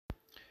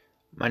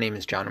My name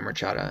is John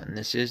Machada, and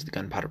this is the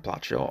Gunpowder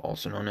Plot Show,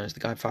 also known as the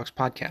Guy Fawkes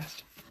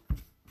Podcast.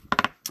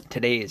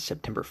 Today is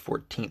September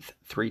 14th,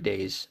 3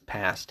 days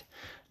past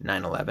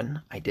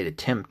 9/11. I did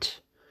attempt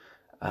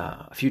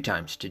a few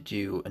times to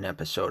do an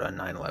episode on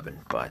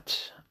 9/11,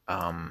 but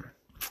I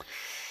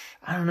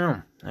don't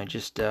know. I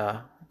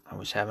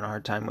was having a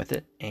hard time with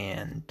it,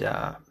 and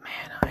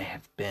man, I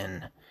have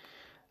been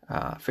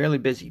fairly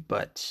busy,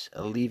 but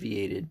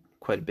alleviated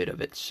quite a bit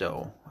of it,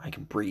 so I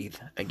can breathe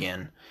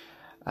again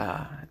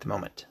at the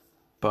moment.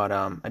 But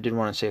I did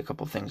want to say a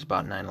couple things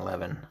about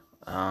 9/11.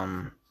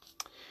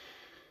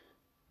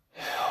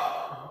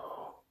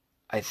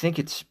 I think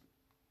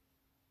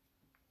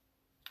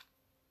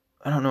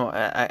I don't know.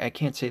 I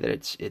can't say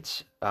that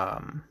it's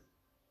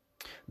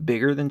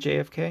bigger than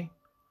JFK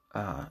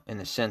in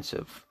the sense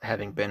of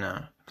having been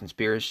a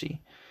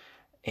conspiracy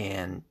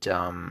and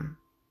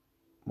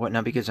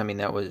whatnot. Because I mean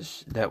that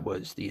was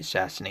the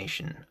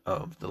assassination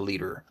of the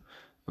leader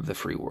of the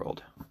free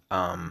world.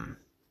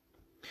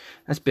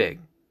 That's big.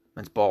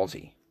 That's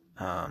ballsy.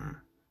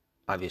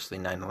 Obviously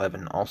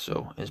 9/11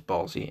 also is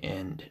ballsy,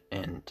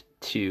 and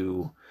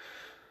to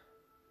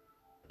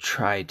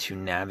try to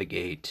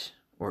navigate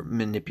or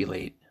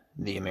manipulate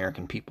the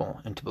American people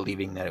into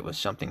believing that it was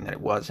something that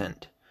it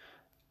wasn't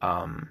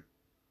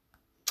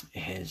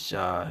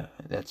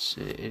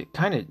it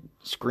kind of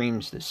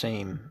screams the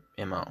same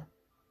MO,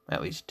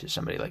 at least to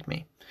somebody like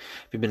me.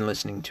 If you've been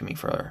listening to me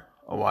for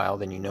a while,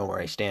 then you know where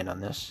I stand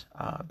on this.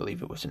 I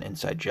believe it was an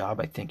inside job.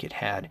 I think it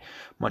had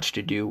much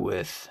to do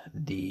with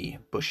the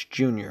Bush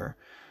Jr.,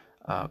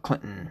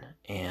 Clinton,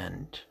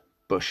 and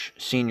Bush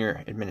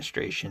Sr.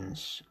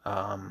 administrations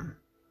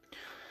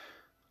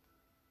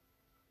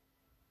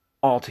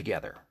all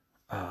together.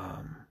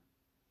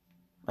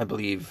 I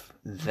believe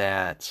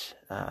that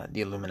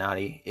the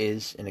Illuminati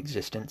is in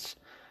existence.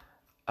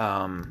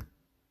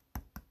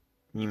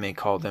 You may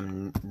call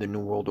them the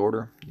New World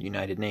Order, the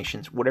United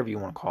Nations, whatever you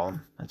want to call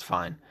them. That's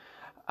fine.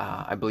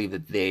 I believe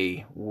that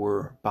they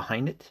were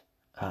behind it.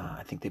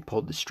 I think they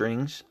pulled the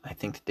strings. I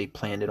think that they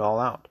planned it all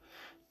out.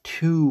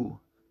 Too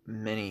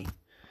many,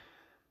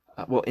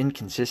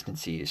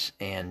 inconsistencies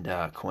and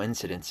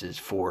coincidences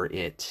for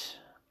it,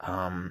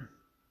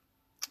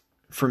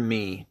 for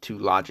me to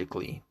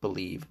logically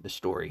believe the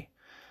story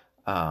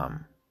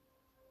that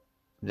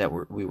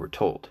we were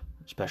told,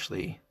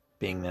 especially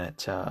being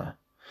that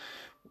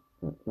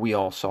we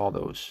all saw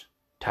those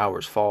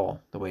towers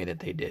fall the way that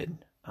they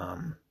did.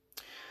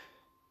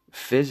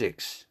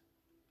 Physics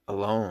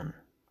alone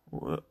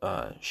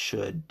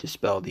should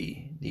dispel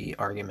the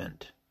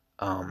argument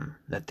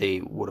that they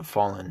would have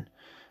fallen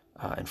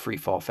in free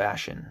fall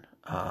fashion,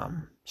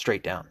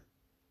 straight down,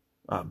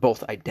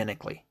 both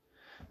identically,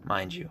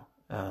 mind you.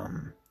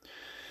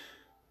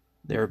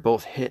 They were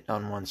both hit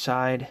on one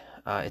side.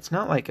 It's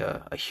not like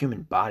a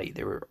human body.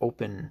 There were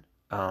open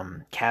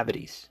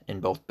cavities in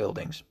both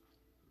buildings.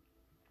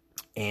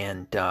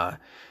 And a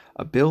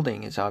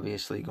building is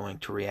obviously going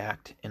to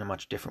react in a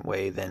much different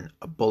way than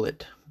a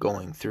bullet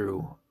going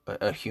through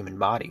a human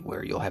body,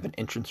 where you'll have an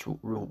entrance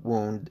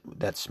wound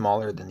that's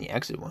smaller than the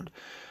exit wound.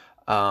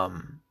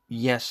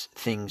 Yes,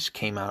 things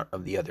came out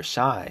of the other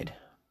side,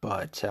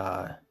 but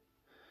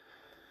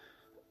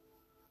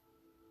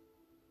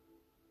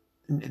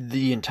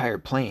the entire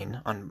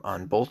plane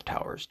on both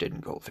towers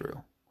didn't go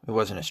through. It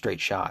wasn't a straight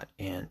shot,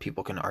 and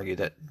people can argue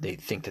that they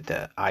think that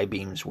the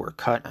I-beams were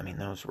cut. I mean,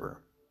 those were...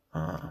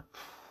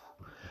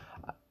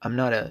 I'm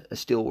not a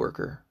steel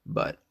worker,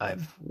 but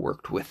I've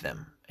worked with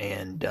them,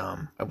 and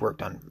I've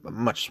worked on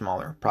much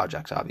smaller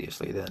projects,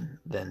 obviously, than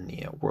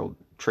the World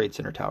Trade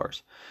Center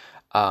towers.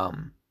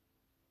 And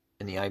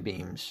the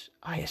I-beams,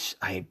 I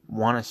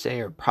want to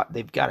say,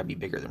 they've got to be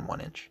bigger than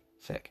 1 inch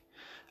thick.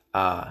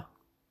 And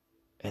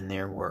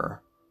there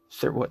were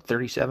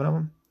 37 of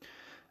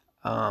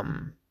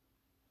them.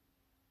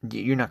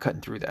 You're not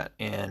cutting through that,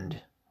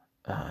 and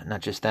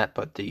not just that,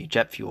 but the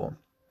jet fuel,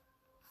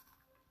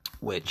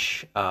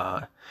 which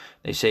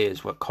they say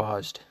is what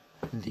caused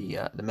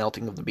the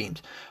melting of the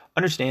beams.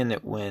 Understand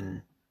that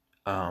when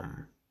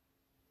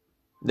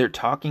they're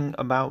talking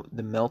about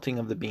the melting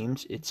of the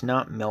beams, it's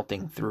not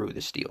melting through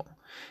the steel;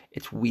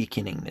 it's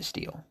weakening the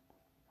steel,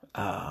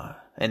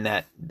 and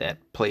that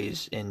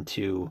plays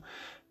into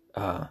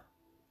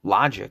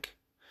logic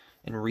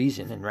and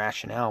reason and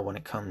rationale when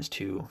it comes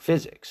to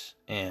physics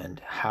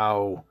and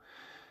how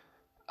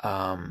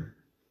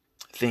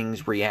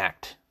things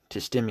react to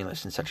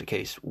stimulus in such a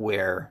case,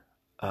 where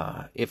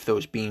if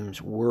those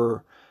beams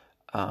were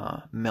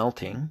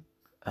melting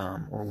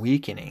or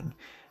weakening,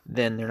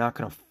 then they're not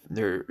going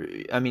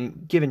to... I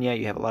mean, given,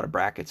 you have a lot of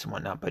brackets and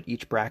whatnot, but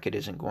each bracket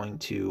isn't going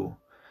to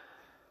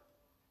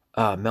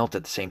melt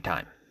at the same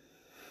time.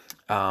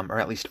 Or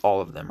at least all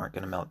of them aren't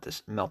going to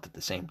melt at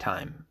the same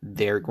time.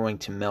 They're going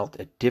to melt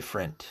at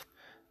different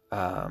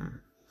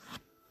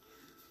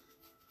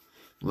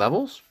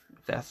levels,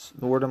 if that's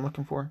the word I'm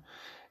looking for.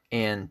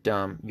 And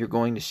you're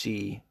going to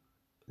see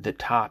the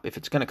top. If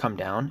it's going to come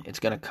down, it's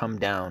going to come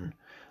down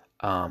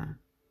on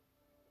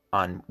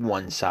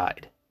one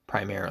side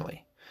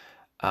primarily.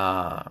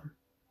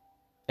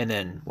 and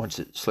then once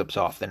it slips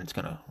off, then it's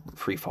going to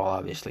free fall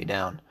obviously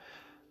down.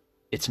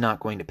 It's not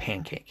going to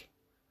pancake.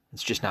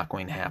 It's just not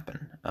going to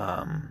happen.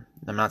 I'm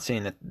not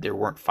saying that there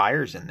weren't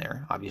fires in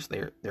there.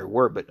 Obviously there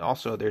were, but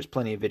also there's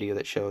plenty of video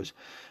that shows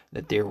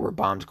that there were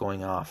bombs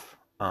going off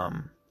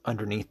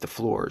underneath the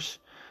floors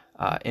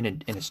in a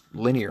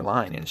linear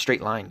line, in a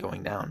straight line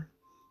going down.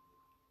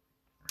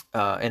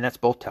 And that's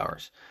both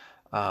towers.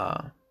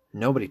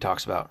 Nobody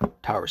talks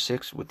about Tower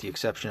 6 with the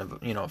exception of,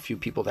 a few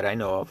people that I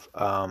know of.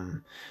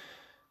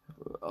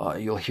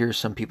 You'll hear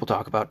some people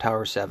talk about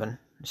Tower 7.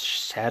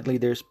 Sadly,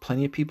 there's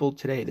plenty of people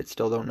today that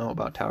still don't know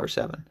about Tower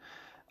 7.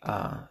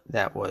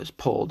 That was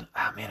pulled.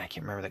 Ah, man, I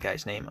can't remember the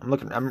guy's name.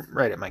 I'm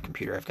right at my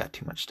computer. I've got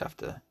too much stuff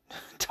to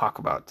talk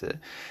about to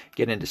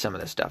get into some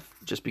of this stuff,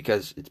 just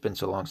because it's been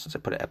so long since I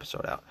put an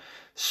episode out.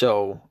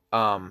 So,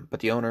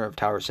 but the owner of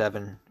Tower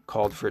 7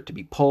 called for it to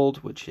be pulled,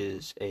 which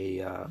is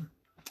a,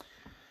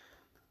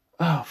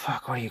 oh,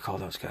 fuck, what do you call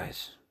those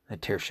guys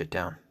that tear shit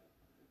down?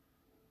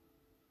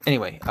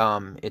 Anyway,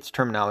 it's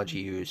terminology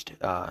used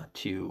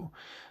to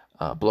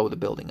blow the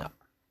building up.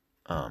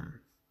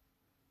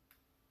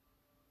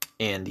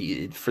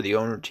 And for the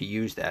owner to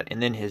use that,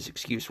 and then his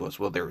excuse was,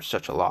 well, there was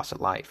such a loss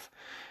of life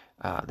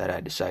that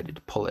I decided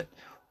to pull it.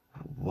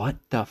 What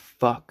the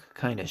fuck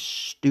kind of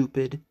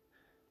stupid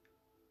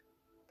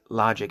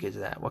logic is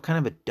that? What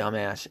kind of a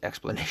dumbass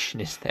explanation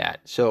is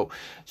that? So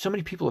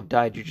many people have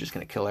died, you're just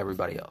going to kill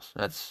everybody else.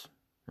 That's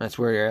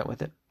where you're at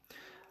with it.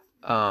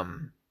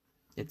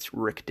 It's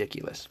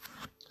ridiculous.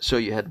 So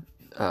you had,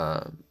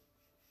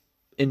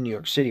 in New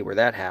York City where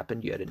that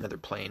happened, you had another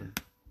plane,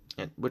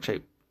 which is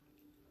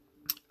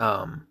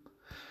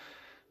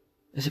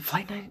it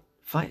Flight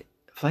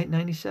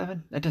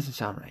 97? That doesn't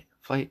sound right.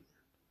 Flight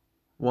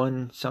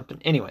 1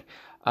 something. Anyway,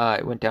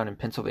 it went down in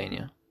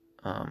Pennsylvania.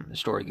 The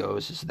story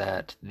goes is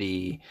that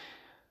the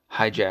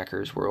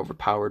hijackers were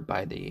overpowered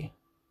by the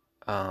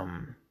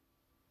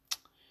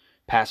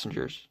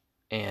passengers,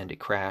 and it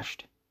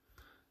crashed.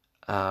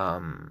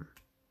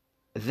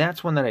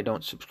 That's one that I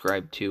don't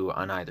subscribe to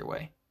on either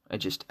way. I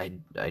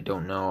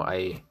don't know.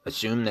 I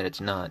assume that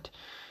it's not,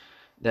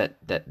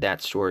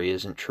 that story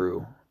isn't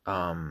true,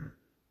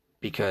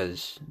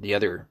 because the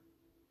other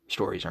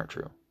stories aren't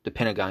true. The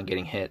Pentagon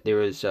getting hit. There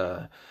was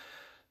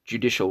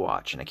Judicial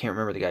Watch, and I can't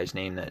remember the guy's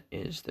name that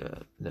is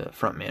the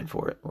front man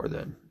for it, or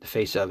the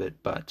face of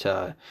it, but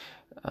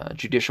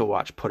Judicial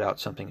Watch put out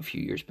something a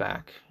few years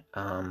back,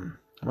 I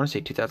want to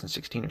say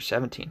 2016 or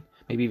 17,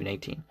 maybe even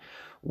 18,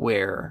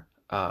 where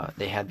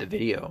they had the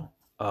video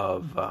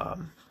of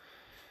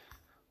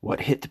what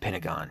hit the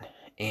Pentagon,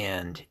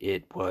 and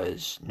it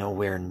was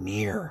nowhere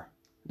near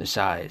the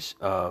size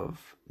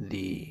of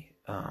the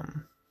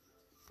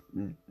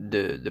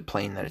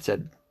plane that it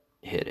said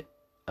hit it.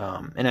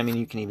 And I mean,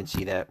 you can even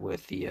see that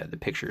with the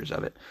pictures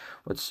of it.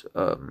 What's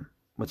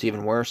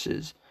even worse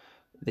is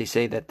they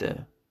say that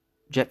the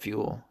jet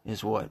fuel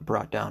is what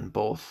brought down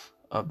both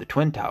of the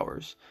twin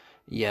towers,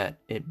 yet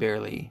it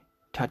barely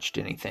touched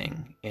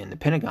anything in the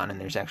Pentagon. And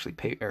there's actually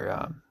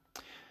pictures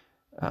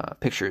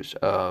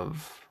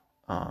of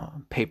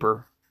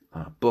paper,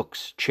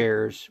 books,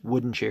 chairs,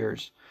 wooden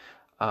chairs,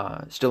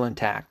 still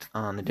intact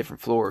on the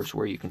different floors,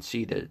 where you can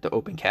see the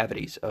open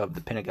cavities of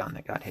the Pentagon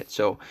that got hit.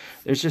 So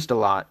there's just a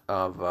lot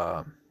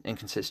of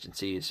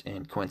inconsistencies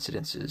and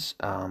coincidences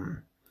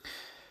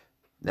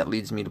that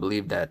leads me to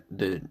believe that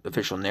the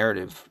official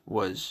narrative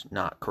was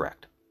not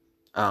correct.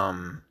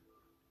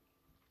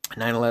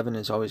 9/11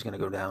 is always going to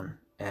go down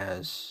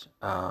as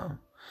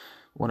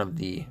one of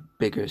the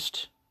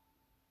biggest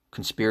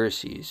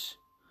conspiracies,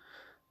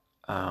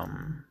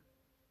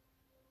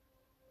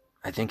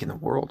 I think, in the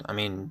world. I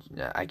mean,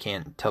 I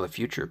can't tell the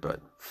future,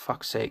 but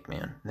fuck's sake,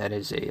 man, that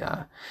is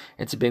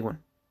it's a big one.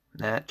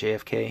 That,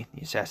 JFK,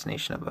 the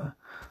assassination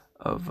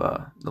of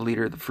the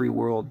leader of the free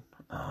world,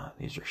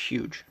 these are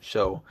huge.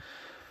 So,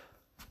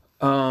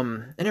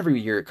 and every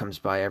year it comes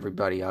by,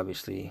 everybody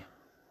obviously,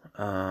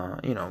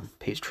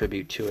 pays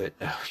tribute to it.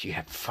 Oh, you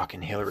have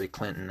fucking Hillary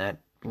Clinton, that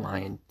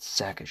lying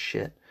sack of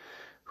shit,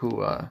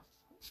 who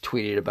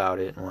tweeted about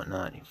it and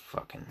whatnot.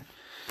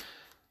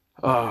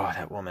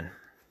 That woman.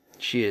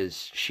 She'd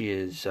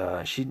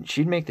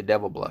make the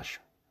devil blush.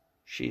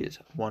 She is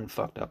one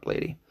fucked up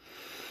lady.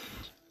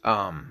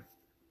 Sorry,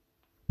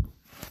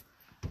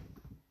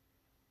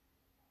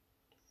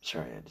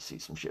 I had to see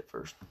some shit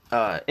first.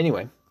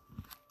 Anyway,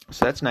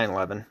 so that's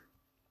 9/11.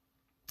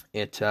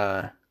 It's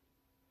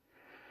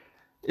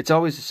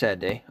always a sad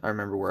day. I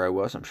remember where I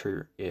was. I'm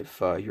sure if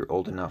you're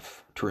old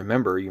enough to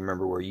remember, you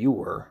remember where you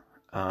were.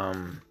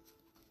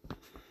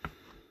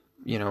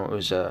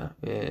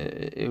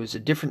 It was a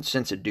different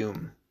sense of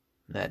doom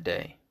that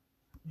day,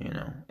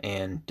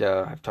 and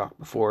I've talked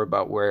before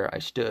about where I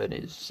stood.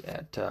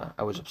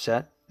 I was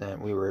upset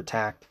that we were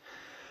attacked.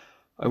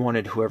 I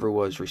wanted whoever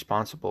was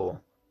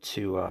responsible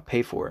to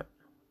pay for it,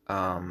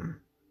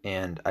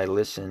 and I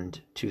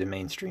listened to the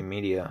mainstream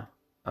media.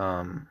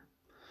 I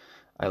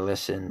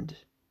listened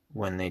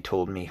when they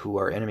told me who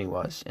our enemy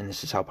was, and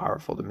this is how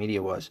powerful the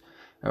media was,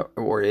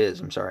 or is,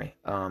 I'm sorry,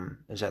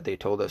 is that they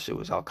told us it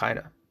was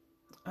Al-Qaeda.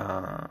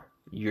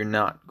 you're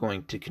not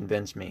going to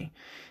convince me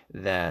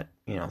that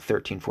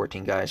 13,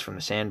 14 guys from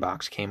the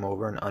sandbox came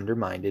over and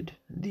undermined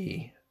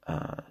the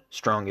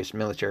strongest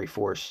military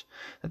force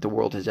that the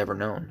world has ever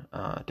known,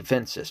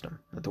 defense system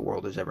that the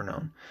world has ever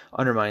known,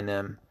 undermined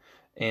them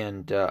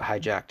and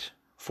hijacked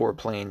 4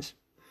 planes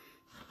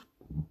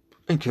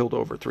and killed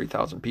over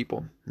 3,000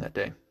 people that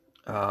day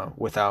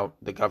without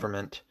the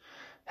government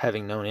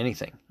having known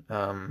anything.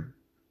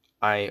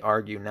 I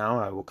argue now,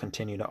 I will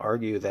continue to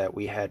argue that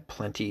we had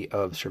plenty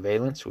of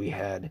surveillance, we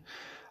had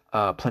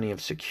plenty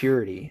of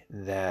security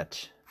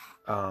that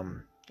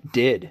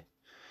did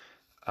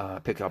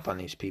pick up on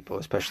these people,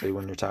 especially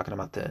when you're talking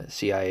about the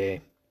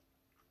CIA.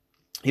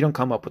 You don't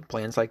come up with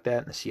plans like that,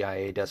 and the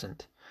CIA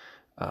doesn't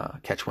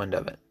catch wind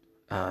of it.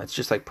 It's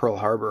just like Pearl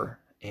Harbor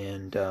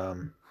and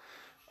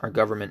our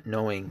government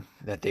knowing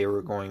that they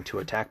were going to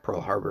attack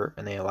Pearl Harbor,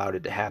 and they allowed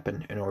it to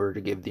happen in order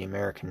to give the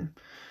American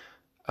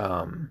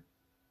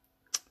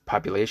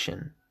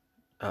population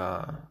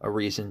a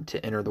reason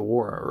to enter the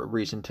war, or a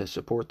reason to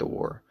support the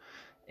war.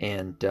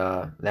 And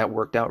that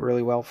worked out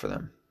really well for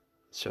them.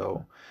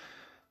 So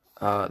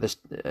this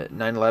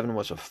 9/11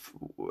 was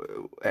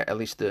at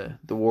least the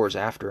wars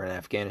after in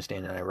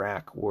Afghanistan and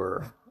Iraq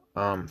were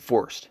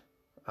forced.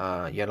 You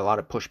had a lot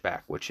of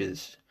pushback, which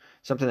is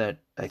something that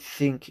I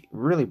think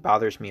really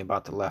bothers me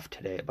about the left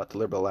today, about the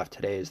liberal left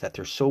today, is that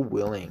they're so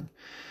willing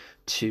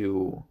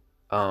to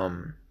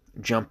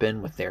jump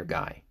in with their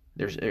guy.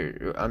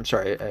 I'm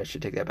sorry, I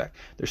should take that back.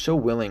 They're so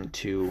willing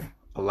to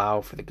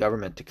allow for the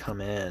government to come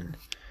in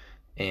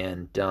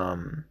and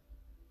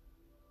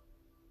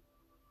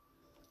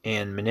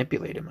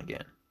manipulate them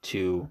again,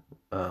 to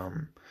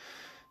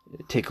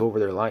take over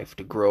their life,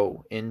 to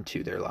grow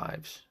into their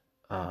lives,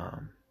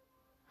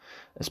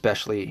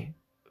 especially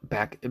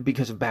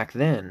because back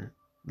then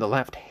the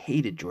left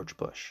hated George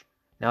Bush.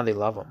 Now they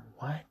love him.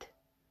 What?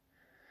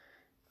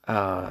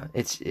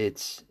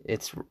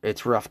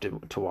 It's rough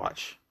to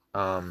watch.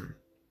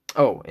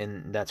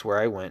 And that's where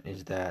I went,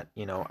 is that,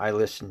 I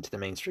listened to the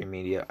mainstream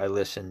media. I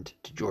listened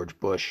to George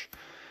Bush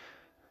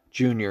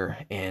Jr.,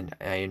 and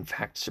I, in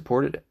fact,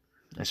 supported it.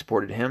 I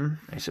supported him.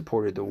 I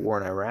supported the war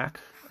in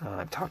Iraq.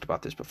 I've talked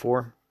about this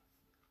before.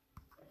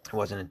 It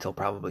wasn't until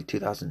probably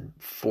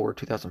 2004,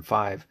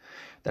 2005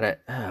 that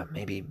I,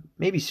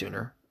 maybe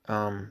sooner.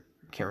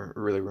 Can't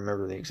really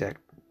remember the exact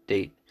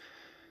date.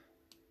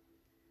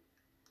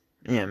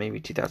 Yeah, maybe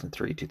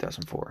 2003,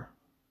 2004.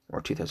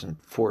 Or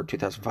 2004,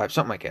 2005,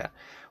 something like that,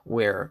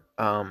 where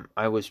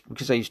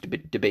because I used to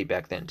debate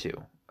back then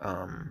too.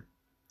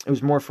 It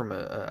was more from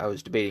I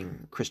was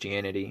debating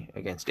Christianity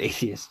against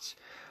atheists,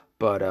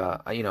 but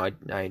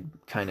I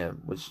kind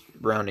of was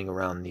rounding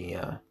around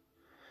the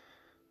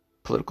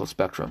political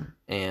spectrum,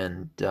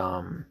 and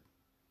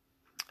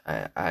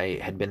I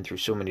had been through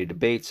so many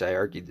debates. I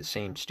argued the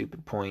same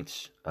stupid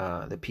points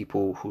the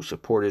people who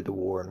supported the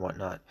war and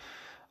whatnot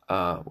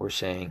were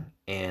saying,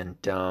 and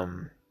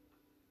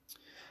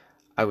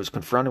I was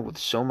confronted with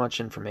so much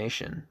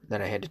information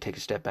that I had to take a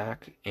step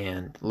back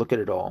and look at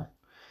it all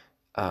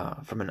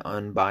from an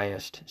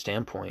unbiased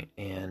standpoint.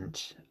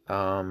 And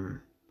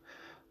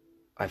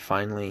I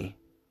finally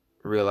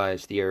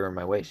realized the error in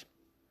my ways.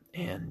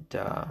 And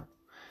I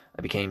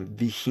became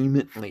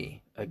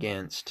vehemently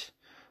against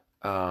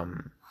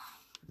the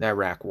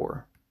Iraq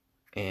war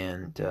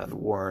and the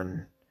war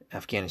in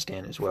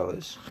Afghanistan, as well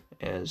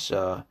as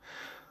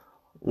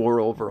war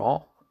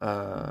overall.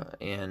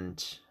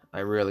 And I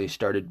really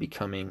started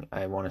becoming,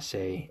 I want to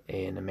say,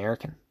 an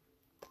American,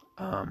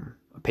 a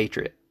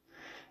patriot,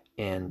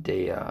 and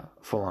a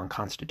full-on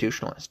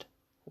constitutionalist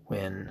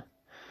when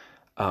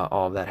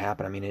all of that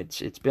happened. I mean,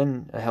 it's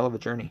been a hell of a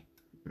journey,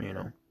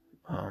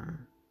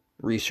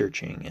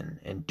 researching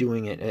and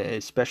doing it,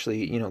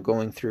 especially,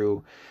 going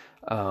through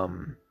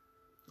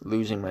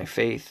losing my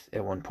faith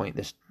at one point.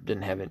 This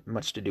didn't have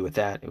much to do with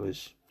that. It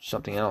was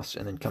something else,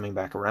 and then coming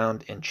back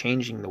around and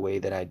changing the way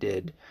that I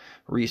did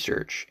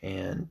research,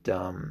 and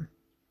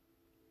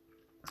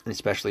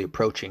especially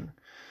approaching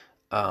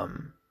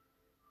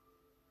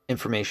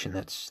information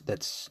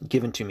that's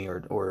given to me,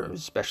 or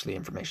especially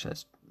information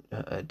that's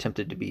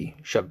attempted to be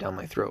shoved down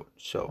my throat.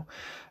 So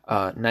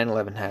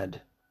 9/11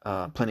 had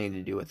plenty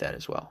to do with that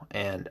as well,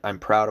 and I'm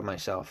proud of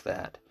myself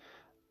that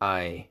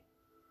I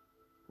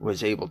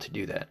was able to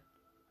do that.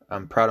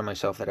 I'm proud of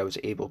myself that I was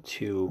able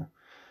to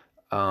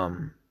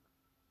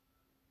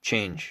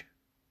change,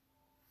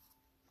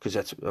 because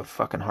that's a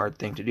fucking hard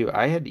thing to do.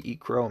 I had to eat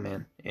crow,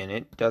 man, and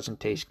it doesn't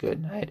taste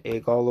good. I had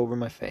egg all over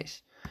my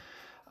face,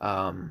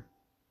 and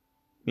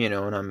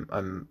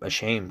I'm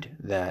ashamed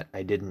that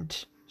I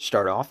didn't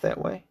start off that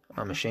way.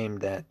 I'm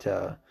ashamed that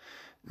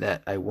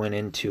that I went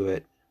into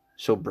it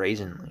so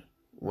brazenly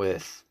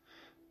with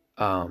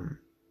so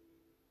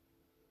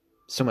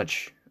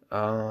much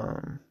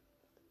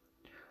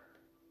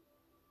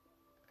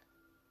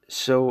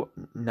so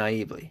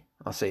naively.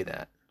 I'll say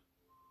that.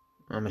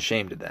 I'm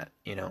ashamed of that,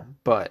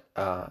 but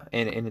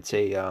and it's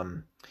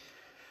a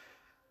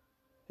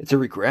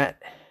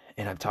regret,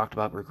 and I've talked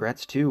about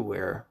regrets too,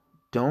 where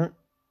don't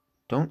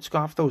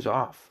scoff those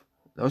off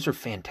Those are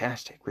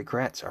fantastic.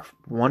 Regrets are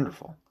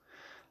wonderful.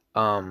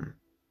 Um,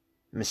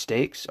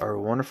 Mistakes are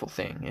a wonderful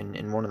thing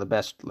and one of the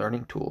best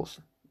learning tools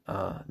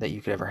that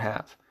you could ever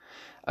have.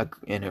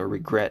 And a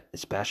regret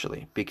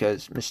especially,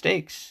 because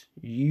mistakes,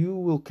 you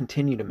will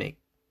continue to make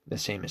the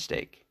same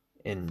mistake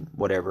in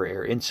whatever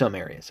area, in some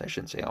areas, I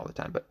shouldn't say all the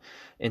time, but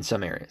in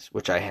some areas,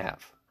 which I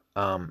have,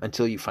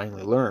 until you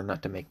finally learn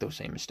not to make those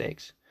same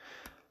mistakes.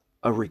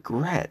 A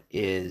regret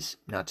is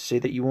not to say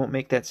that you won't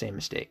make that same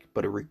mistake,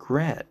 but a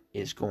regret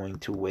is going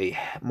to weigh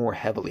more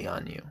heavily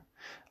on you.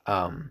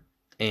 Um,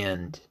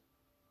 and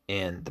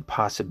the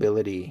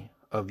possibility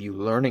of you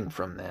learning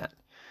from that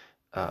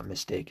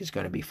mistake is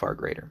going to be far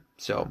greater.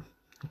 So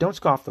don't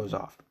scoff those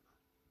off.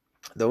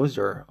 Those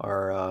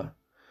are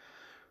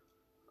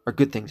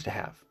good things to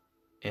have,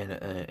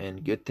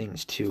 and good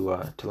things to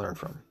learn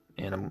from.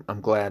 And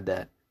I'm glad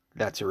that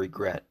that's a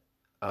regret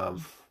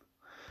of,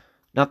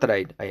 not that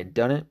I had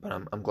done it, but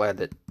I'm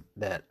glad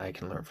that I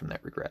can learn from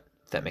that regret,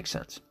 if that makes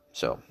sense.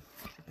 So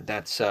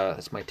that's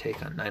my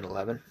take on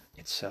 9/11.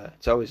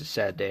 It's always a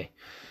sad day.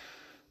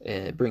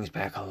 It brings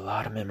back a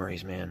lot of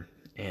memories, man.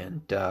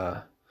 And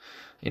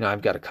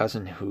I've got a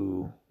cousin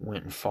who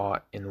went and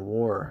fought in the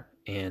war,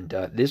 and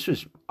this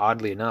was,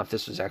 oddly enough,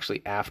 this was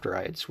actually after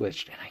I had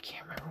switched, and I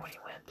can't remember when he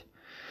went.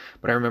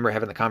 But I remember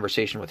having the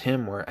conversation with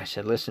him where I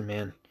said, listen,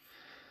 man,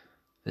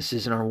 this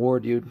isn't our war,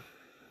 dude.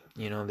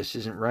 This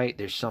isn't right.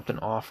 There's something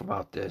off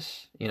about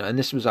this. And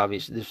this was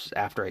obvious. This was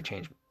after I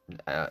changed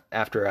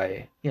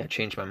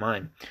my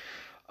mind.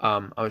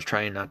 I was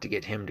trying not to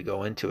get him to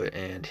go into it,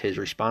 and his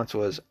response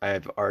was,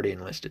 I've already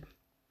enlisted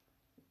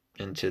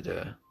into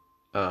the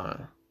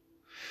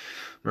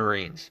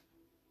Marines.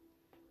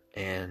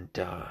 And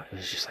it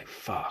was just like,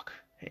 fuck.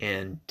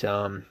 And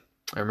I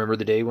remember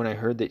the day when I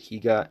heard that he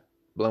got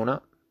blown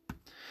up.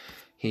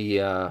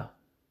 I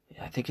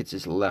think it's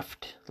his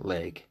left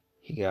leg.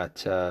 He's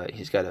got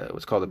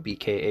what's called a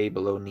BKA,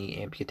 below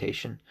knee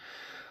amputation.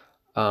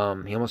 He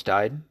almost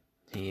died.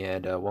 He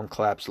had one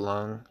collapsed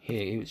lung.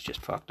 He was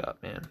just fucked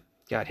up, man.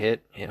 Got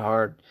hit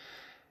hard,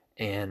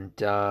 and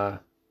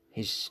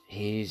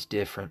he's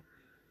different.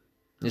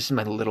 This is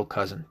my little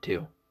cousin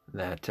too,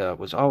 that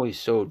was always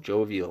so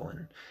jovial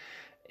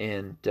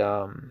and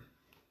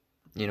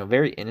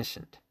very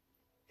innocent.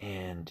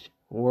 And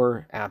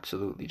war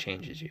absolutely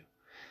changes you.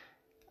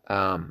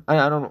 I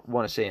don't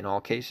want to say in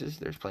all cases.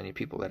 There's plenty of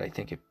people that I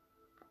think it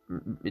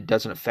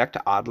doesn't affect,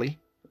 oddly.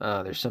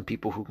 There's some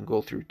people who can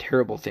go through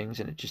terrible things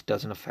and it just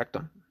doesn't affect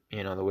them,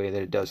 the way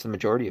that it does the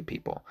majority of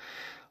people.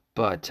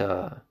 But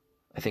I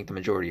think the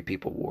majority of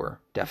people,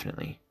 war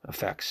definitely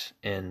affects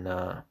in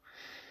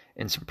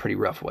some pretty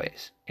rough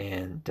ways.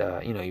 And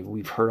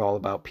we've heard all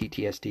about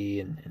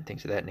PTSD and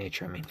things of that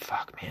nature. I mean,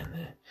 fuck, man,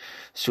 the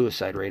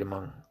suicide rate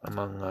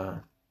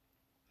among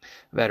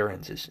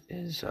veterans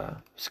is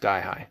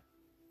sky high.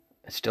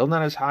 It's still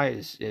not as high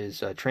as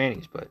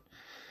trannies, but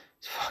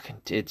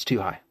it's too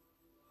high.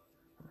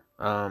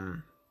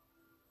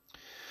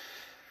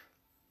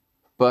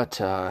 But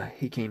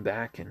he came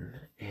back and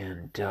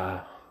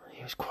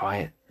he was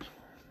quiet,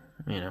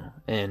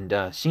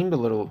 and seemed a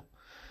little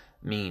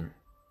mean.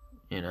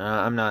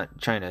 I'm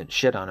not trying to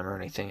shit on him or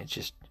anything.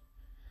 It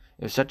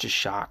was such a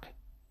shock,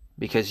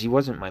 because he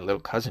wasn't my little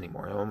cousin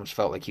anymore. It almost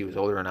felt like he was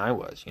older than I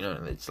was.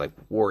 It's like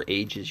war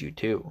ages you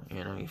too.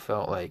 You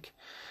felt like,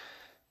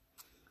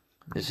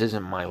 this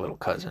isn't my little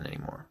cousin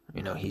anymore.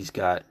 He's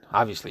got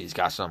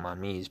something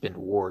on me. He's been to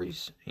war.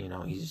 He's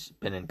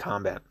been in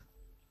combat.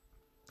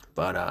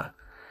 But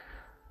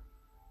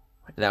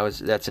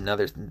that's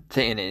another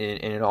thing, and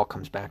it all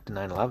comes back to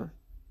 9/11.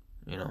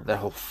 That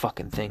whole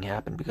fucking thing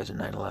happened because of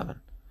 9/11.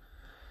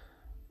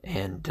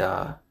 And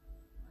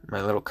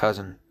my little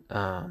cousin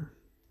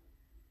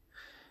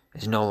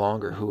is no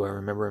longer who I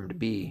remember him to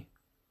be,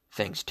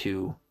 thanks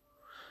to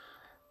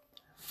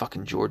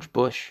fucking George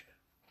Bush.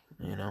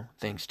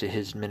 Thanks to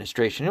his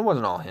administration. It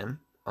wasn't all him.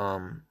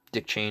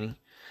 Dick Cheney,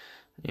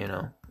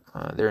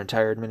 their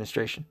entire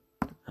administration,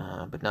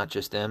 but not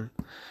just them.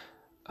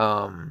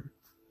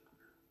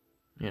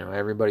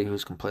 Everybody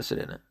who's complicit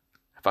in it.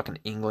 Fucking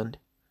England,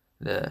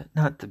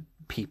 not the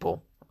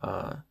people,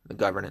 the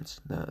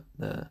governance, the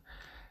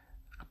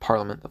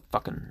parliament, the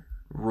fucking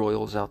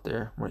royals out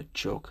there. What a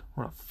joke.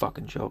 What a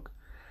fucking joke.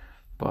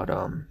 But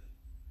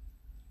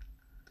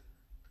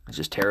it's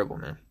just terrible,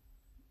 man.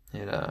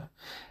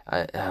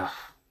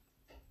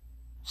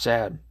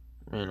 Sad,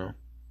 And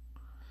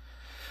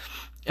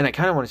I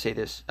kind of want to say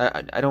this.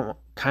 I don't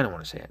kind of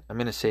want to say it. I'm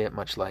going to say it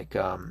much like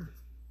Gavin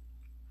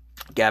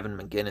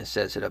McInnes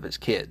says it of his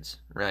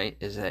kids, right?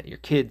 Is that your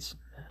kids,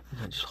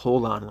 just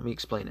hold on, let me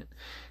explain it.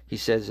 He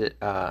says it,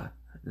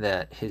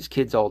 that his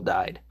kids all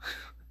died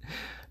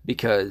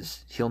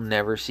because he'll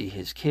never see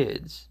his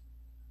kids.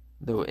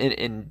 Though,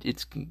 and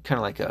it's kind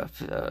of like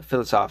a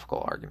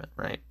philosophical argument,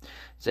 right?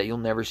 Is that you'll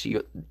never see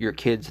your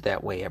kids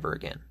that way ever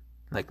again.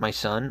 Like my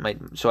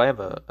son, so I have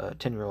a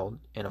 10-year-old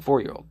and a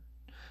 4-year-old.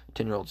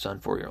 10-year-old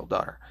son, 4-year-old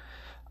daughter.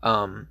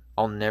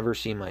 I'll never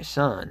see my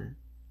son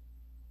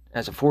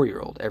as a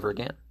 4-year-old ever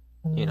again.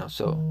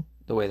 So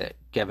the way that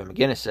Gavin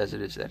McInnes says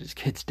it is that his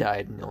kids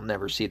died and he'll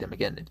never see them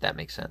again, if that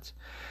makes sense.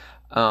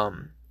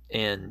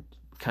 And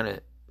kind of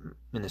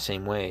in the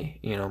same way,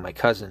 my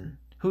cousin,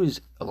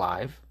 who's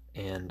alive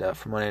and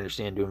from what I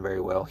understand doing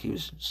very well, he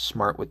was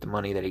smart with the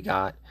money that he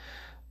got,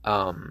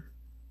 and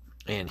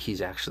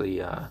he's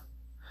actually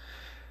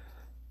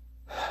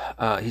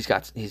he's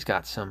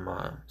got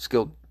some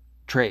skilled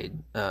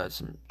trade,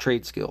 some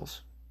trade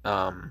skills.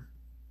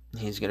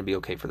 He's gonna be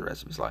okay for the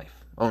rest of his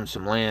life. Owns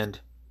some land.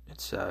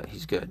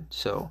 He's good.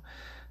 So,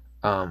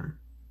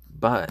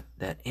 but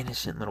that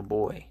innocent little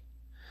boy,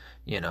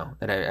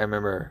 that I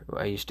remember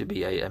I used to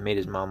be, I made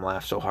his mom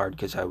laugh so hard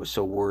because I was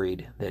so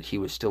worried that he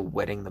was still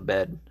wetting the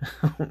bed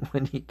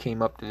when he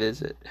came up to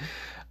visit.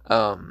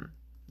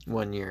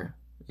 1 year,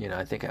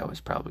 I think I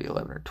was probably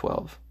 11 or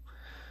 12.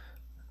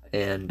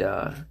 And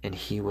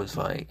he was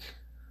like,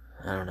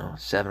 I don't know,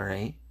 7 or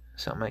 8,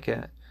 something like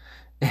that.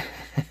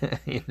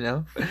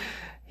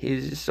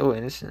 He's just so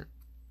innocent.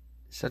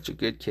 Such a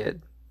good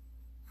kid.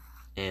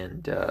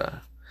 And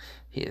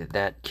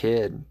that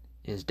kid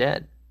is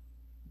dead.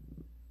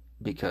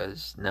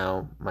 Because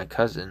now my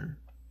cousin,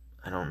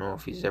 I don't know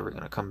if he's ever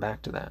going to come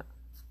back to that.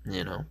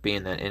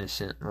 Being that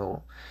innocent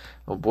little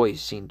boy,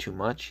 he's seen too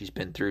much. He's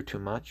been through too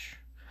much.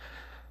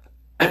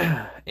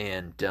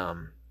 And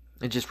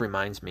it just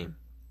reminds me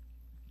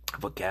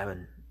of what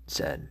Gavin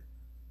said.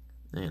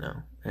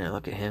 And I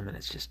look at him and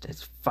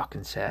it's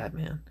fucking sad,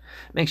 man.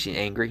 It makes you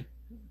angry.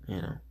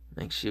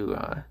 Makes you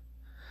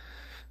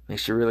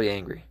really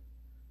angry.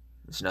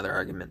 It's another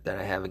argument that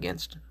I have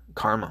against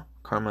karma.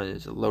 Karma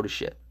is a load of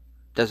shit.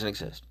 Doesn't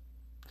exist.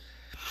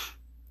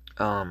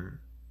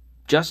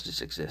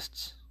 Justice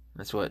exists.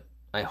 That's what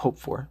I hope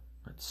for.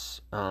 That's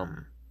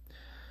what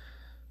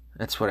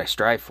I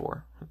strive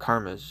for.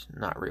 Karma is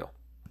not real.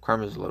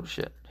 Karma is a load of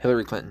shit.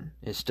 Hillary Clinton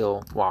is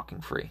still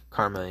walking free.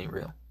 Karma ain't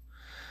real.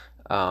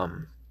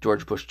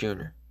 George Bush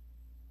Jr.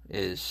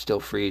 is still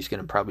free. He's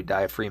going to probably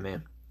die a free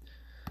man.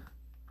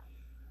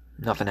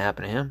 Nothing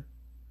happened to him.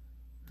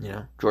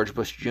 George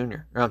Bush Jr.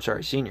 Or I'm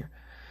sorry, Sr.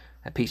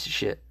 That piece of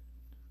shit.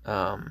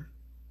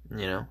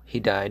 He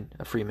died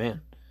a free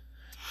man.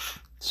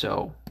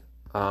 So,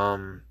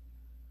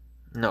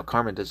 no,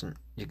 karma doesn't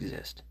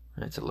exist.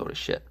 It's a load of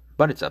shit.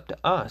 But it's up to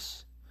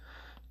us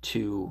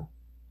to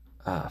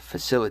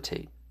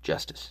facilitate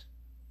justice.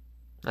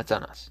 That's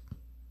on us.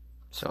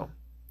 So,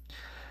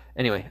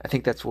 anyway, I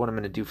think that's what I'm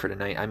going to do for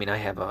tonight. I mean, I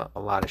have a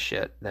lot of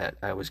shit that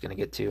I was going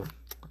to get to.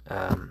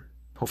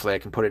 Hopefully I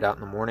can put it out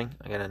in the morning.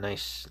 I got a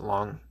nice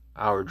long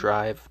hour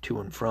drive to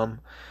and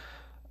from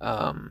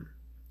an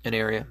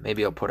area.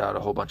 Maybe I'll put out a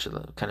whole bunch of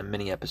the kind of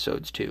mini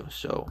episodes too.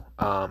 So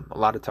a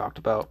lot to talk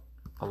about.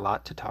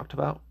 What?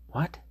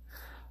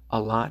 A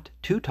lot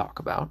to talk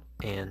about.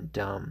 And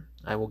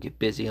I will get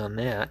busy on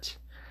that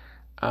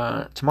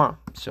tomorrow.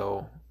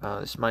 So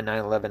this is my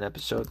 9/11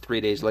 episode, 3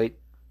 days late.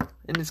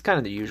 And it's kind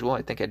of the usual.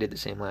 I think I did the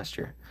same last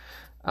year.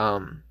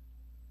 No.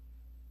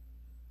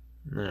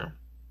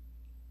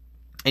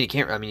 And you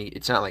can't,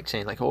 it's not like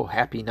saying oh,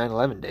 happy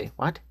 9/11 day.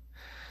 What?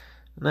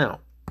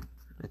 No.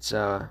 It's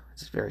a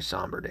very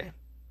somber day.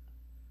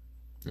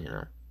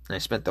 And I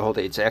spent the whole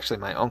day. It's actually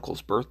my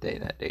uncle's birthday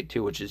that day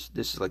too, this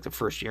is like the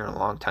first year in a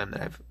long time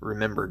that I've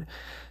remembered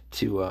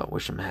to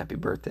wish him a happy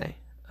birthday.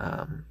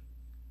 I'm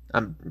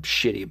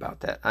shitty about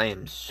that. I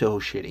am so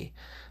shitty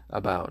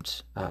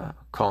about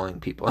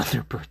calling people on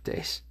their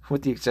birthdays,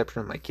 with the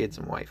exception of my kids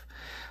and wife.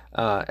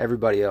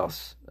 Everybody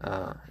else,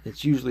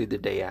 it's usually the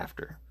day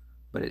after.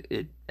 But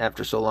it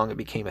after so long, it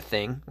became a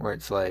thing where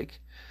it's like,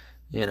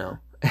 yeah.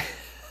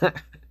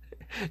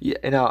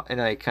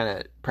 And I kind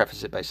of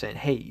preface it by saying,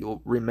 hey,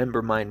 you'll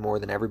remember mine more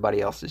than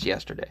everybody else's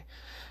yesterday,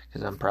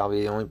 because I'm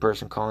probably the only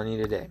person calling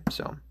you today.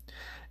 So,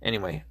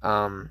 anyway,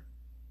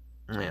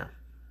 yeah,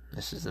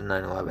 this is the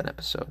 9/11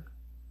 episode.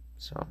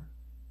 So,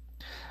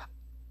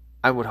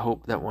 I would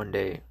hope that one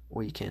day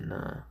we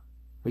can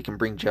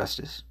bring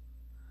justice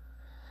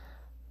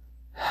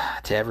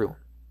to everyone.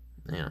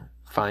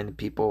 Find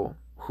people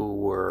who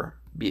were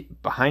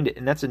behind it.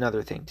 And that's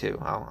another thing too.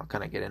 I'll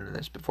kind of get into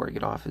this before I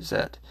get off, is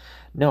that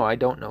no, I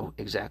don't know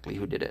exactly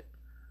who did it.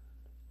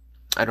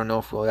 I don't know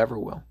if we'll ever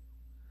will.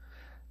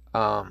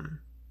 But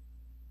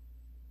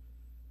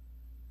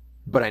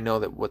I know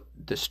that what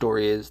the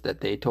story is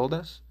that they told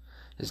us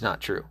is not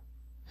true.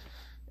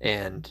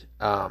 And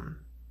I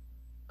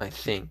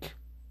think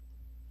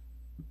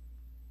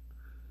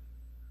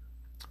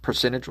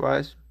percentage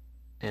wise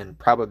and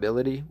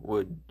probability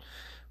would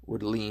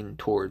lean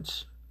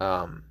towards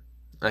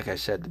like I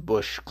said, the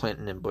Bush,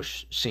 Clinton, and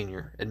Bush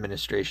Sr.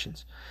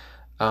 administrations,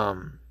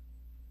 along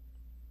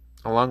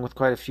with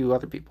quite a few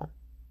other people.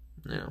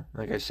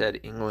 Like I said,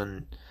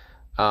 England,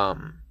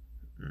 the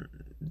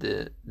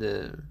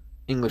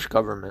English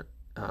government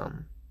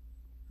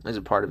is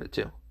a part of it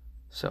too.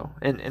 So,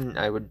 and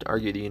I would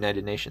argue the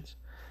United Nations.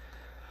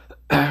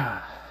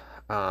 The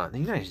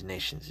United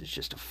Nations is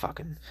just a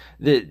fucking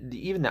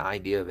even the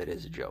idea of it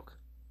is a joke.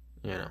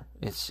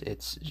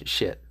 It's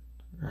shit.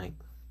 Like,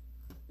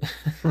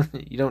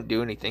 You don't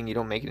do anything. You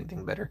don't make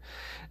anything better.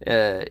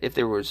 If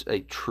there was a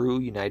true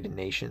United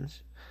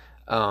Nations,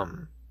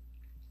 um,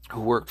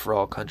 who worked for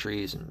all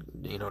countries and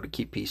to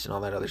keep peace and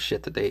all that other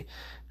shit that they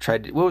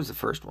tried to. What was the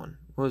first one?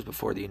 What was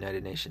before the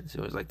United Nations?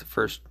 It was like the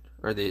first,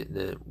 or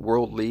the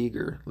World League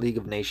or League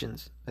of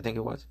Nations, I think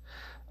it was.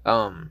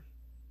 Um,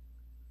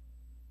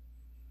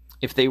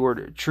 if they were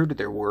true to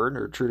their word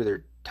or true to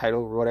their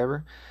title or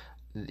whatever,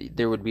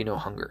 there would be no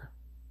hunger.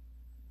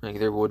 Like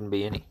there wouldn't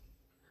be any.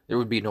 There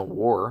would be no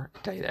war. I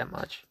tell you that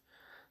much.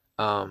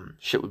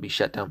 Shit would be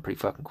shut down pretty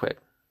fucking quick.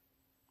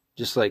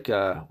 Just like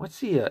what's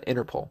the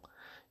Interpol?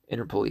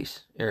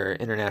 Interpolice or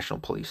International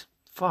Police.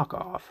 Fuck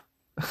off.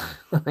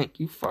 Like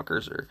you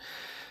fuckers are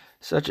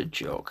such a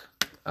joke.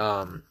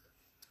 I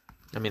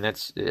mean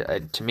that's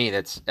to me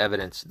that's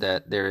evidence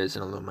that there is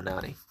an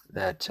Illuminati,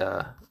 that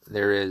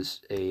there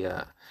is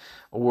a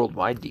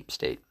worldwide deep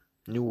state,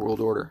 new world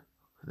order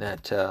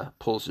that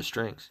pulls the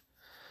strings.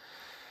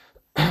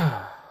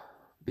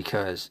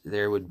 Because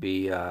there would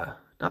be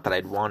not that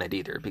I'd want it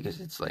either, because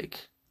it's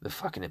like the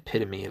fucking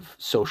epitome of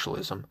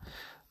socialism.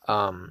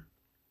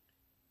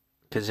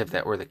 Because if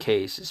that were the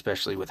case,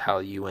 especially with how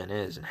the UN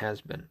is and has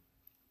been,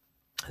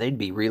 they'd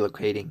be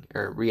relocating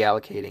or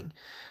reallocating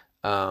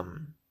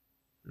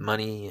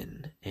money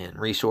and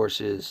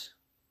resources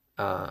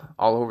all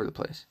over the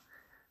place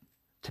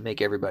to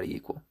make everybody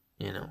equal,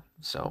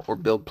 so, or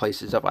build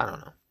places up. I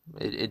don't know.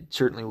 It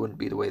certainly wouldn't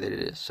be the way that it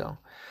is. So,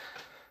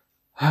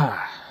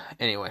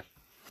 anyway,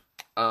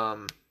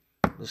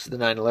 this is the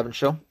 9/11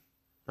 show,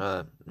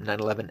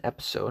 9/11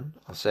 episode,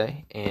 I'll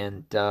say,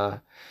 and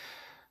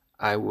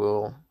I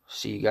will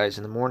see you guys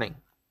in the morning.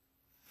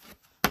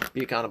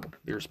 Be accountable.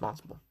 Be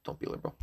responsible. Don't be liberal.